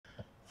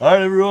All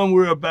right, everyone,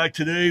 we're back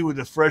today with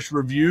a fresh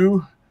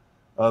review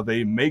of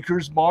a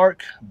Maker's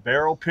Mark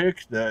barrel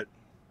pick that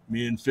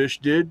me and Fish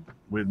did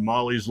with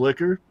Molly's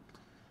Liquor.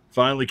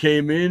 Finally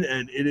came in,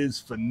 and it is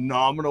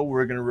phenomenal.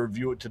 We're going to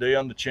review it today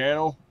on the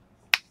channel.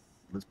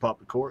 Let's pop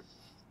the cork.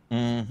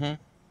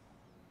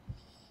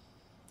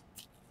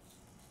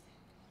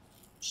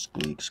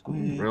 Squeak,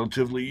 squeak.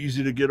 Relatively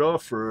easy to get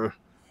off for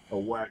a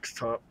wax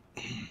top.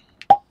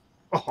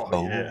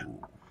 Oh, yeah.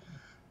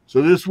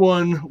 So this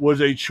one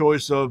was a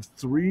choice of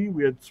three.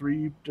 We had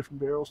three different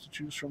barrels to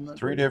choose from. That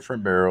Three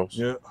different barrels.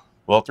 Yeah.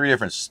 Well, three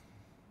different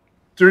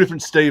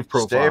stave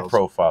profiles. Stave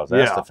profiles.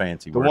 That's the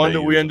fancy word. The one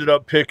that we ended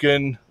up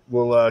picking,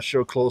 we'll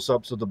show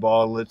close-ups of the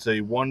bottle. It's a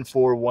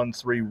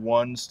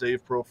 14131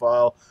 stave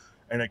profile,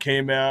 and it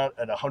came out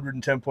at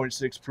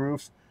 110.6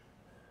 proof.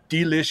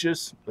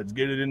 Delicious. Let's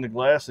get it in the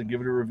glass and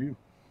give it a review.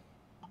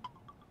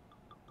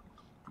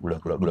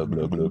 Glug, glug, glug,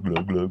 glug, glug,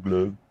 glug, glug,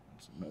 glug.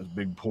 It's a nice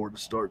big pour to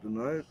start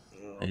tonight.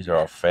 These are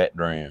our fat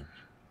drams.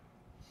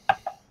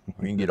 You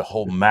can get a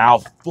whole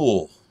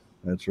mouthful.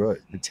 That's right.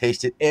 And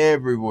taste it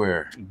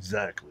everywhere.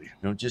 Exactly.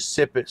 Don't just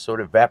sip it so it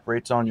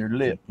evaporates on your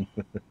lip.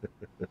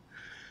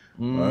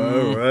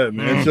 All right,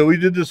 man. So we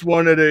did this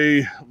one at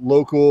a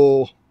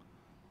local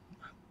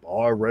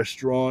bar,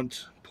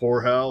 restaurant,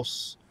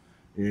 poorhouse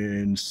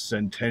in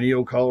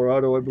Centennial,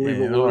 Colorado, I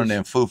believe it was. One of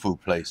them foo-foo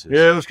places.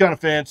 Yeah, it was kind of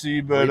fancy,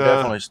 but we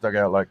definitely stuck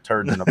out like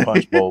turds in a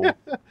punch bowl.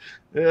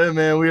 Yeah,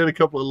 man, we had a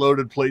couple of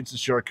loaded plates of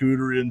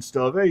charcuterie and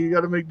stuff. Hey, you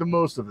got to make the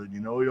most of it. You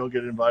know, we don't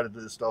get invited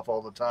to this stuff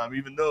all the time,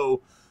 even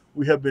though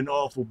we have been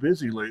awful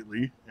busy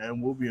lately, and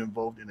we'll be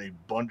involved in a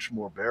bunch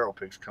more barrel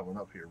picks coming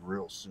up here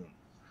real soon.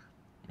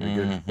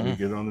 You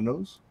get it on the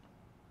nose?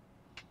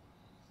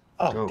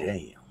 Oh,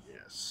 damn.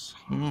 Yes.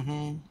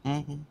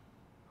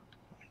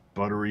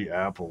 Buttery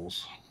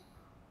apples.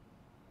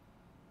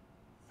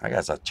 I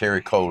got some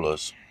cherry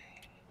colas.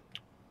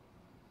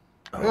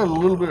 I got a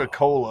little bit of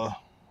cola.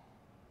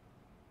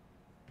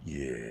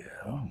 Yeah.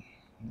 Oh,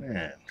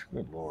 man.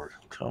 Good Lord.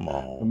 Come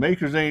on. The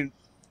Makers ain't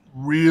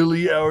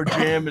really our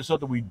jam. It's not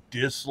that we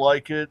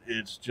dislike it.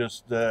 It's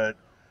just that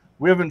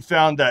we haven't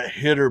found that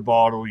hitter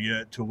bottle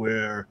yet to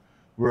where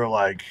we're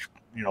like,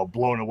 you know,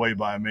 blown away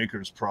by a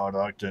Maker's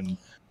product. And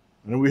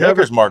we have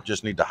Maker's Mark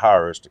just need to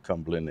hire us to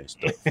come blend their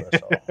stuff.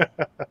 That's all.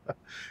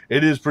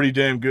 It is pretty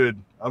damn good.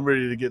 I'm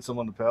ready to get some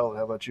on the palate.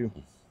 How about you?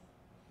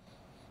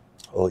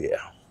 Oh,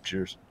 yeah.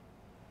 Cheers.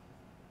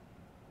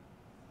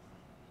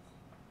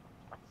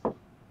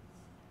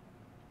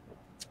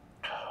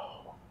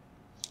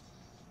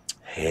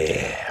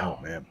 Yeah. Oh,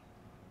 man.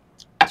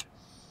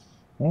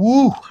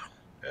 Woo.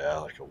 Yeah,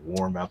 like a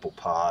warm apple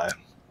pie.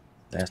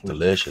 That's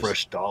delicious.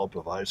 Fresh dollop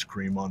of ice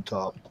cream on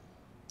top.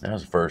 That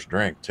was the first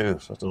drink, too,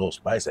 so it's a little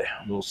spicy.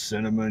 A little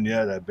cinnamon,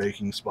 yeah, that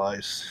baking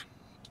spice.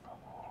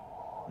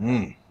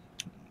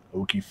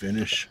 Oaky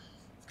finish.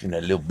 And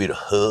that little bit of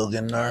hug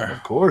in there.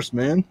 Of course,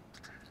 man.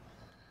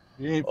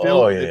 You ain't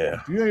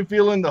yeah. If you ain't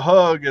feeling the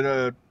hug at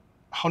a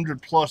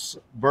 100+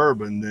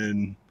 bourbon,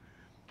 then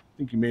I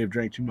think you may have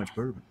drank too much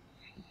bourbon.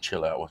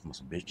 Chill out with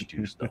some bitch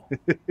juice, though.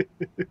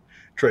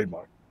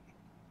 Trademark.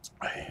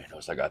 Man,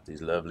 notice I got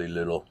these lovely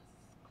little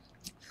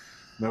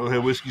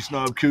Metalhead Whiskey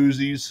Snob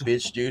koozies.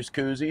 bitch juice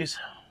koozies.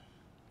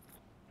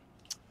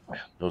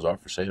 Those are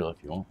for sale if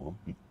you want one.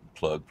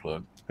 Plug.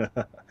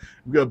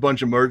 We've got a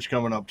bunch of merch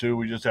coming up, too.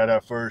 We just had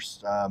our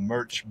first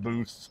merch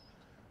booth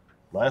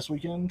last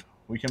weekend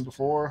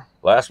before.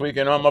 Last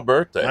weekend on my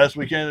birthday. Last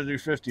weekend at your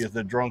 50th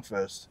at Drunk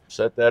Fest.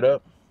 Set that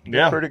up.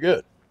 Yeah. Pretty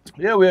good.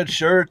 Yeah, we had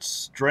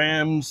shirts,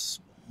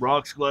 drams,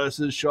 rocks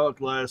glasses, shot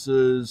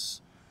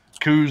glasses,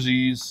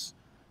 koozies,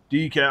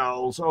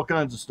 decals, all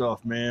kinds of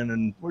stuff, man.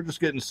 And we're just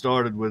getting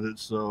started with it.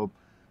 So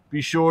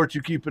be sure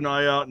to keep an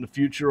eye out in the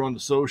future on the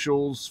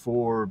socials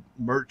for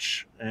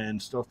merch and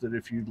stuff that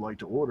if you'd like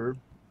to order,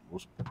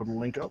 we'll put a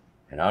link up.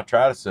 And I'll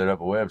try to set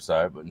up a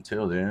website, but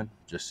until then,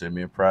 just send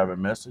me a private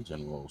message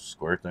and we'll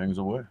square things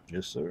away.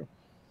 Yes, sir.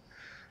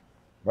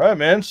 All right,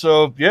 man.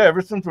 So, yeah,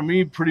 everything for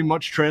me pretty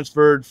much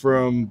transferred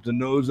from the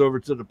nose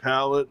over to the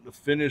palate. The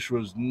finish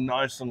was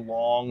nice and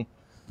long,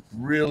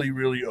 really,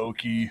 really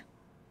oaky,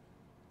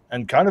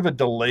 and kind of a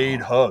delayed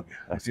hug,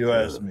 if you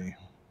ask me.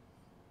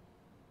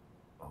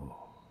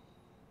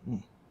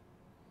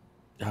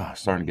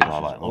 Starting to get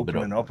all that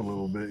opening up a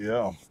little bit,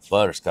 yeah.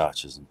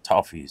 Butterscotches and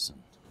toffees.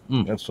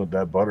 That's what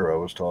that butter I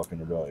was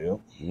talking about, yep.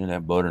 Yeah,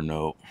 that butter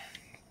note.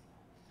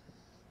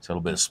 It's a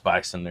little bit of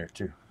spice in there,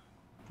 too.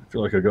 I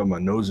feel like I got my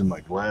nose in my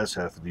glass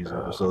half of these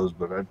episodes,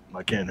 but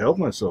I can't help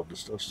myself.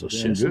 This stuff's so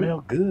damn good.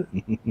 Smell good.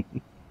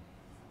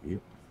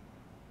 Yep.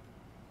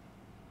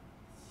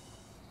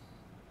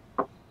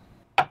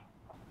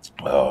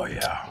 Oh,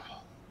 yeah.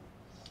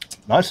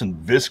 Nice and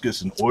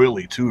viscous and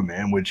oily, too,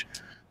 man, which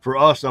for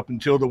us, up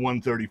until the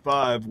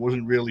 135,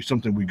 wasn't really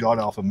something we got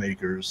off of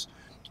Makers.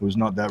 It was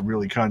not that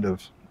really kind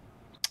of,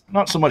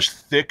 not so much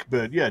thick,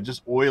 but, yeah,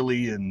 just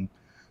oily and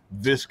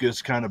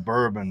viscous kind of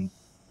bourbon.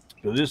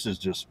 So this is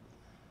just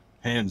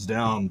hands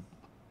down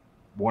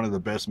one of the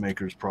best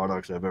Makers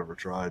products I've ever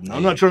tried. And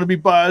I'm not trying to be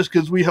biased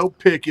because we helped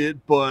pick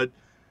it, but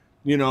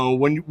you know,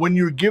 when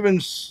you're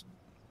given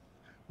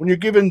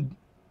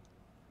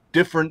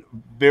different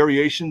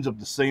variations of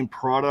the same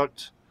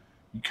product,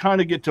 you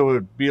kind of get to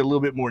be a little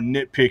bit more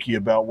nitpicky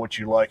about what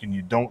you like and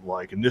you don't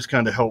like. And this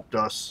kind of helped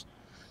us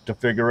to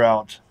figure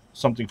out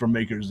something from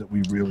makers that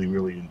we really,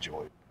 really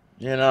enjoyed.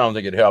 Yeah, and I don't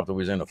think it helped that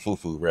we was in a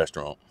fufu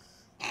restaurant.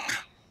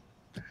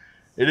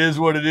 It is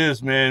what it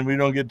is, man. We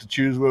don't get to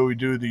choose where we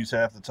do these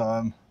half the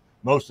time.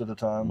 Most of the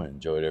time. I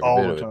enjoyed every All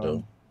bit the of it, time.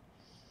 though.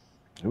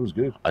 It was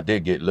good. I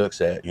did get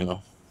looks at, you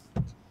know.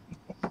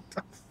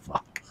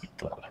 Fuck.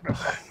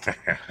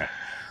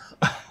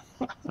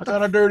 I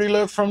got a dirty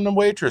look from the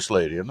waitress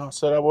lady, and I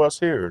said I was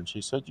here, and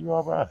she said, "You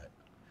all right?"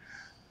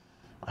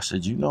 I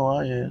said, "You know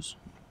I is."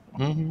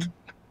 Mm-hmm.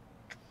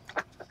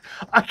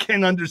 I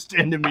can't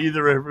understand him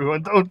either,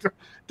 everyone.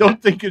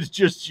 Don't think it's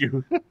just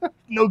you.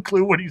 No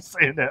clue what he's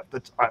saying half the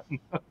time.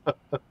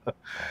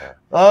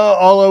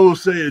 All I will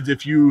say is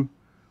if you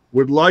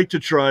would like to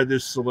try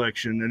this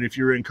selection, and if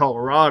you're in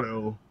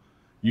Colorado,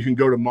 you can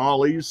go to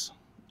Molly's,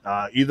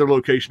 either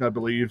location, I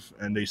believe,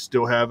 and they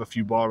still have a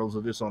few bottles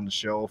of this on the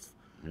shelf.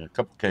 Yeah, a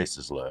couple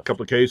cases left. A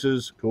couple of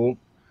cases, cool.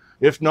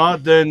 If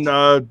not, then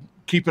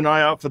keep an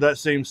eye out for that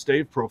same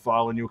stave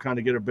profile, and you'll kind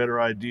of get a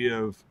better idea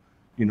of,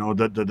 you know,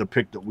 the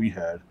pick that we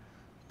had.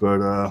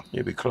 But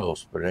You'll be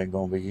close, but it ain't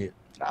gonna be it.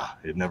 nah,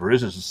 it never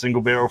is. It's a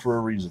single barrel for a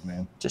reason,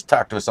 man. Just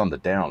talk to us on the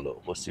down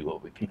low. We'll see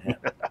what we can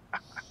have.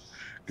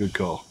 Good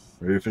call.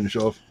 Ready to finish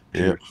off?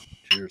 Yeah.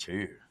 Cheers.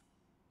 Cheers.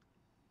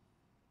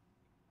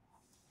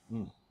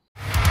 Mm.